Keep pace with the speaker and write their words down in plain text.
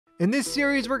In this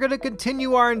series, we're going to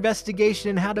continue our investigation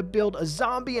in how to build a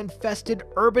zombie-infested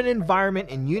urban environment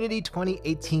in Unity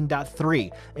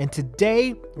 2018.3. And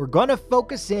today, we're going to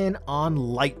focus in on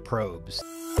light probes.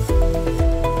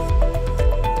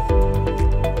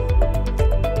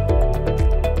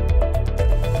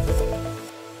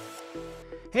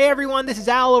 Hey everyone, this is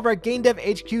Al over at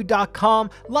GameDevHQ.com.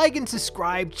 Like and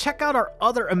subscribe, check out our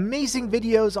other amazing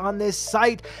videos on this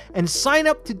site, and sign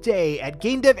up today at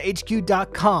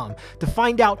GameDevHQ.com to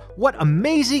find out what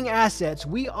amazing assets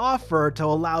we offer to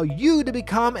allow you to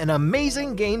become an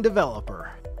amazing game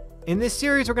developer. In this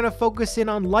series, we're going to focus in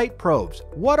on light probes.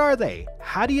 What are they?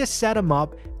 How do you set them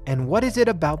up? And what is it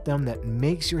about them that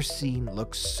makes your scene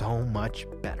look so much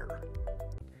better?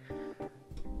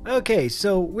 Okay,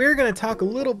 so we're going to talk a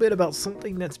little bit about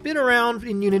something that's been around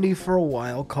in Unity for a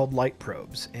while called light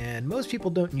probes. And most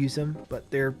people don't use them, but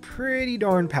they're pretty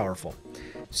darn powerful.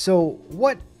 So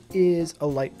what is a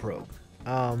light probe?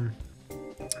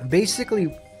 Basically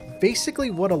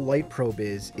what a light probe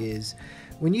is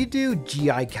when you do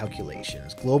GI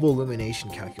calculations, global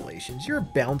illumination calculations, you're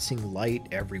bouncing light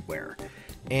everywhere.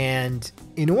 And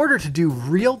in order to do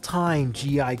real-time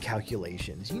GI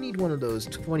calculations, you need one of those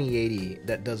 2080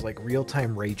 that does like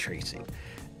real-time ray tracing.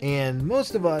 And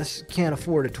most of us can't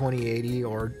afford a 2080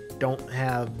 or don't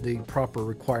have the proper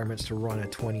requirements to run a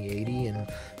 2080, and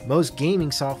most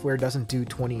gaming software doesn't do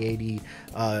 2080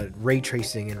 ray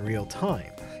tracing in real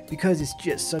time because it's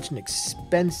just such an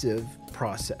expensive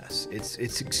process.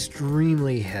 It's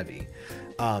extremely heavy.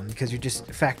 Because you're just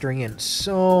factoring in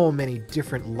so many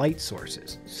different light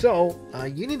sources. So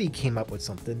Unity came up with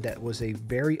something that was a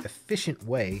very efficient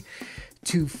way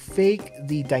to fake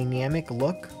the dynamic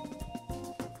look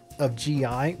of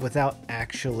GI without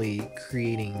actually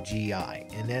creating GI,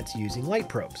 and that's using light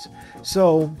probes.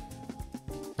 So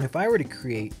if I were to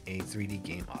create a 3D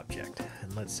game object,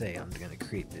 and let's say I'm going to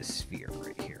create this sphere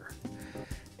right here,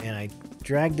 and I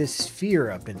drag this sphere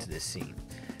up into this scene.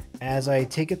 As I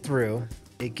take it through,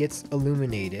 it gets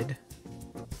illuminated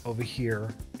over here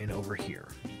and over here,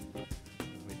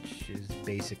 which is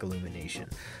basic illumination.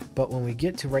 But when we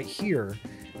get to right here,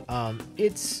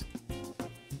 it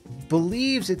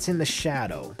believes it's in the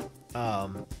shadow,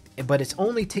 but it's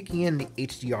only taking in the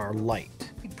HDR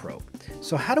light probe.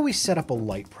 So how do we set up a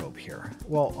light probe here?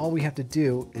 Well, all we have to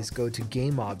do is go to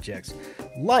Game Objects,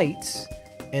 Lights,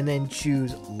 and then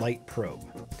choose Light Probe.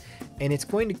 And it's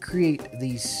going to create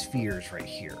these spheres right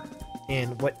here.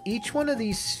 And what each one of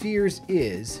these spheres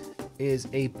is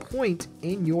a point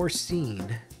in your scene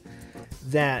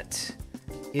that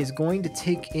is going to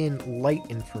take in light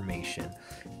information,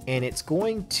 and it's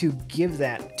going to give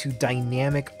that to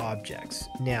dynamic objects.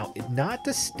 Now, not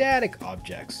the static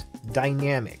objects,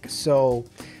 dynamic. So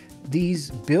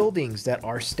these buildings that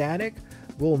are static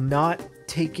will not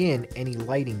take in any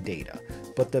lighting data,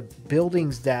 but the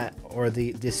buildings that, or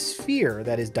this sphere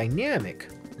that is dynamic,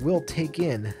 will take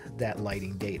in that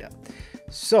lighting data.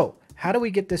 So how do we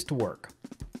get this to work?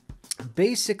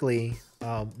 Basically,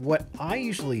 what I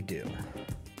usually do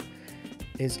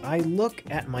is I look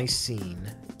at my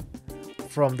scene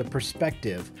from the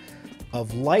perspective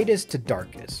of lightest to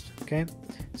darkest. Okay,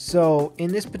 so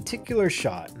in this particular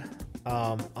shot,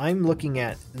 I'm looking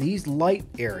at these light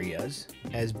areas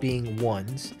as being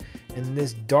ones, and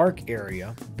this dark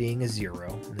area being a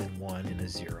 0, and then 1 and a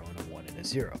 0 and a 1 and a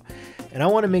 0. And I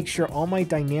want to make sure all my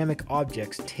dynamic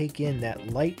objects take in that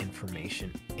light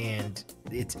information, and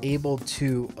it's able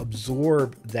to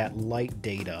absorb that light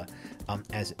data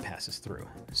as it passes through.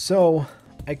 So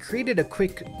I created a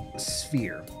quick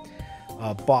sphere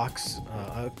box,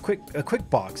 a quick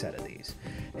box out of these,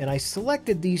 and I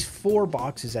selected these 4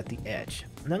 boxes at the edge,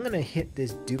 and I'm going to hit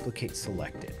this duplicate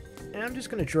selected, and I'm just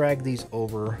going to drag these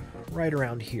over right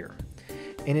around here,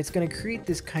 and it's going to create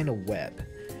this kind of web.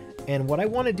 And what I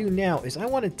want to do now is I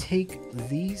want to take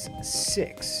these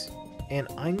 6 and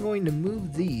I'm going to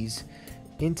move these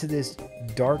into this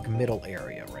dark middle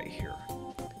area right here.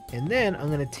 And then I'm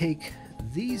going to take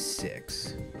these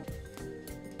 6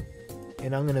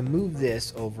 and I'm going to move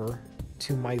this over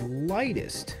to my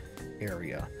lightest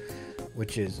area,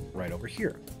 which is right over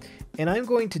here. And I'm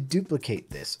going to duplicate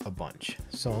this a bunch.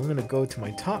 So I'm going to go to my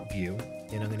top view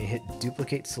and I'm going to hit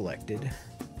duplicate selected.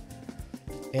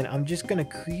 And I'm just going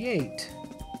to create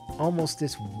almost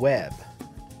this web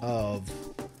of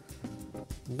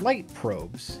light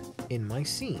probes in my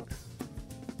scene.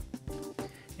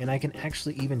 And I can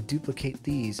actually even duplicate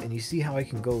these, and you see how I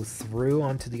can go through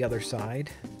onto the other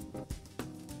side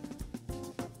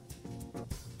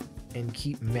and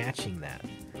keep matching that.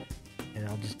 And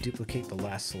I'll just duplicate the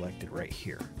last selected right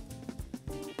here.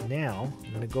 Now I'm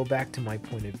going to go back to my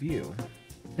point of view,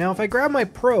 Now if I grab my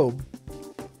probe,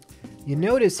 you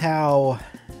notice how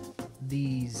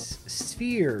these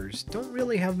spheres don't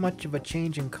really have much of a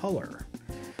change in color.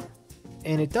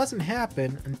 And it doesn't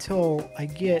happen until I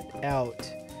get out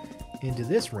into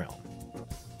this realm.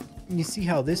 And you see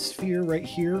how this sphere right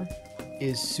here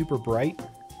is super bright?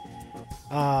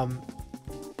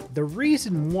 The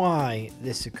reason why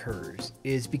this occurs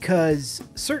is because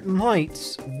certain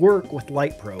lights work with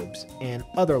light probes and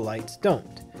other lights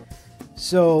don't.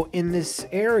 So in this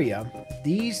area,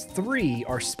 these three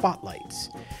are spotlights.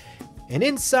 And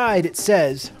inside it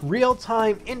says,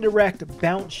 real-time indirect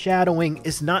bounce shadowing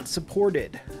is not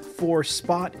supported for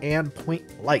spot and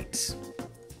point lights.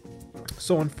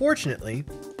 So unfortunately,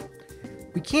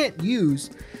 we can't use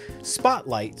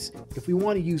spotlights if we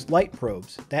want to use light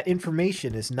probes. That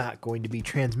information is not going to be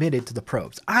transmitted to the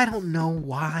probes. I don't know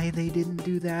why they didn't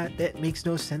do that. That makes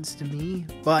no sense to me,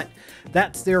 but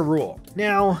that's their rule.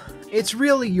 Now, it's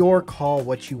really your call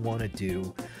what you want to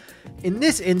do. In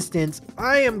this instance,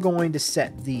 I am going to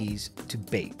set these to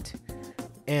baked,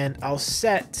 and I'll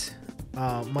set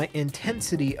my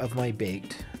intensity of my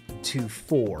baked to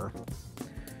 4.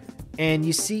 And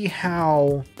you see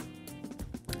how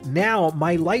now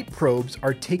my light probes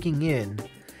are taking in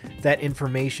that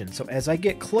information. So as I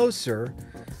get closer,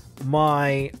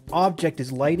 my object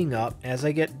is lighting up. As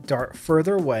I get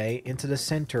further away into the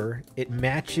center, it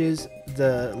matches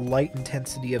the light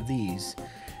intensity of these.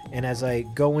 And as I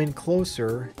go in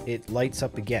closer, it lights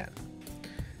up again.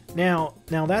 Now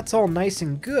that's all nice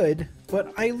and good,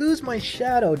 but I lose my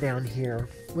shadow down here,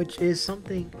 which is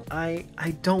something I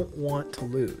don't want to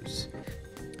lose.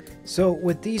 So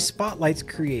with these spotlights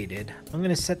created, I'm going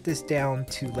to set this down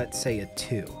to, let's say, a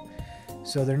 2.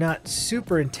 So they're not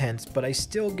super intense, but I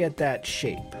still get that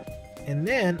shape. And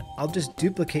then I'll just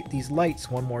duplicate these lights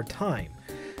one more time.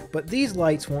 But these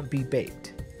lights won't be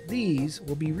baked. These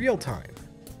will be real time.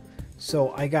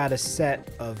 So I got a set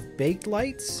of baked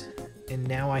lights, and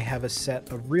now I have a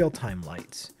set of real-time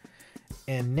lights.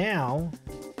 And now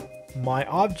my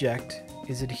object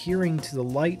is adhering to the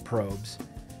light probes,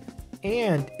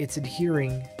 and it's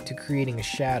adhering to creating a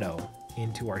shadow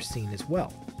into our scene as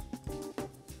well.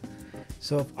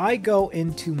 So if I go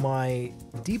into my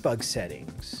debug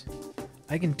settings,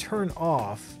 I can turn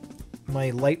off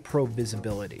my light probe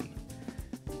visibility.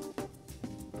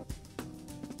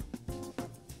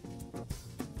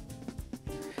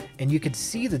 And you can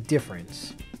see the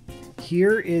difference.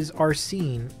 Here is our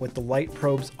scene with the light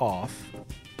probes off.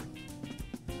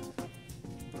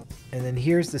 And then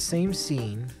here's the same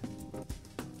scene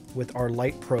with our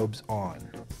light probes on.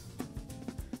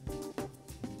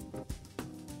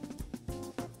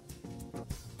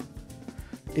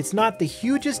 It's not the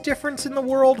hugest difference in the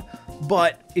world,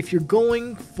 but if you're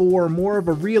going for more of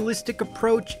a realistic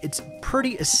approach, it's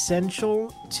pretty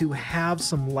essential to have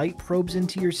some light probes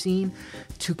into your scene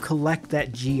to collect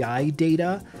that GI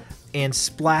data and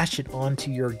splash it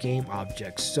onto your game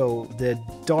objects. So the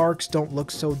darks don't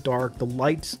look so dark, the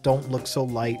lights don't look so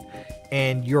light,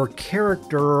 and your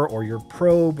character or your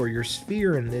probe or your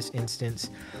sphere in this instance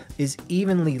is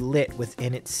evenly lit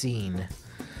within its scene.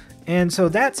 And so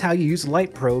that's how you use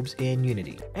light probes in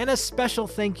Unity. And a special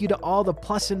thank you to all the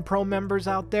Plus and Pro members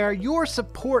out there. Your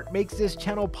support makes this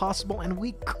channel possible, and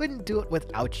we couldn't do it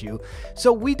without you.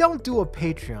 So we don't do a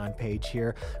Patreon page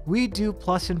here. We do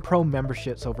Plus and Pro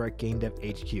memberships over at Game Dev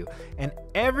HQ. And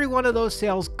every one of those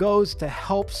sales goes to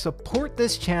help support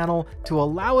this channel to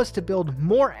allow us to build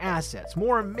more assets,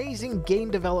 more amazing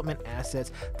game development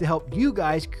assets to help you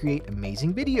guys create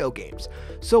amazing video games.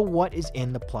 So what is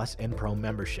in the Plus and Pro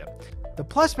membership? The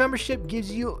Plus membership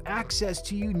gives you access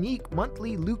to unique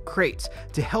monthly loot crates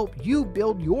to help you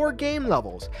build your game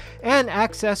levels, and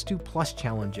access to Plus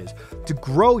challenges to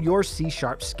grow your C#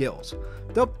 skills.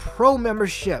 The Pro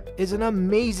membership is an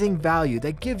amazing value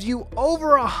that gives you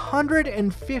over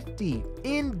 150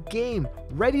 in-game,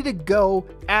 ready-to-go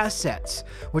assets,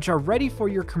 which are ready for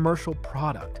your commercial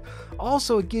product.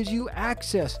 Also, it gives you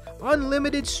access,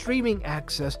 unlimited streaming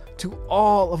access to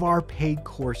all of our paid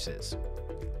courses.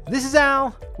 This is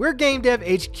Al, we're Game Dev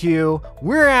HQ,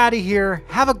 we're out of here,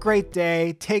 have a great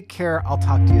day, take care, I'll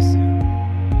talk to you soon.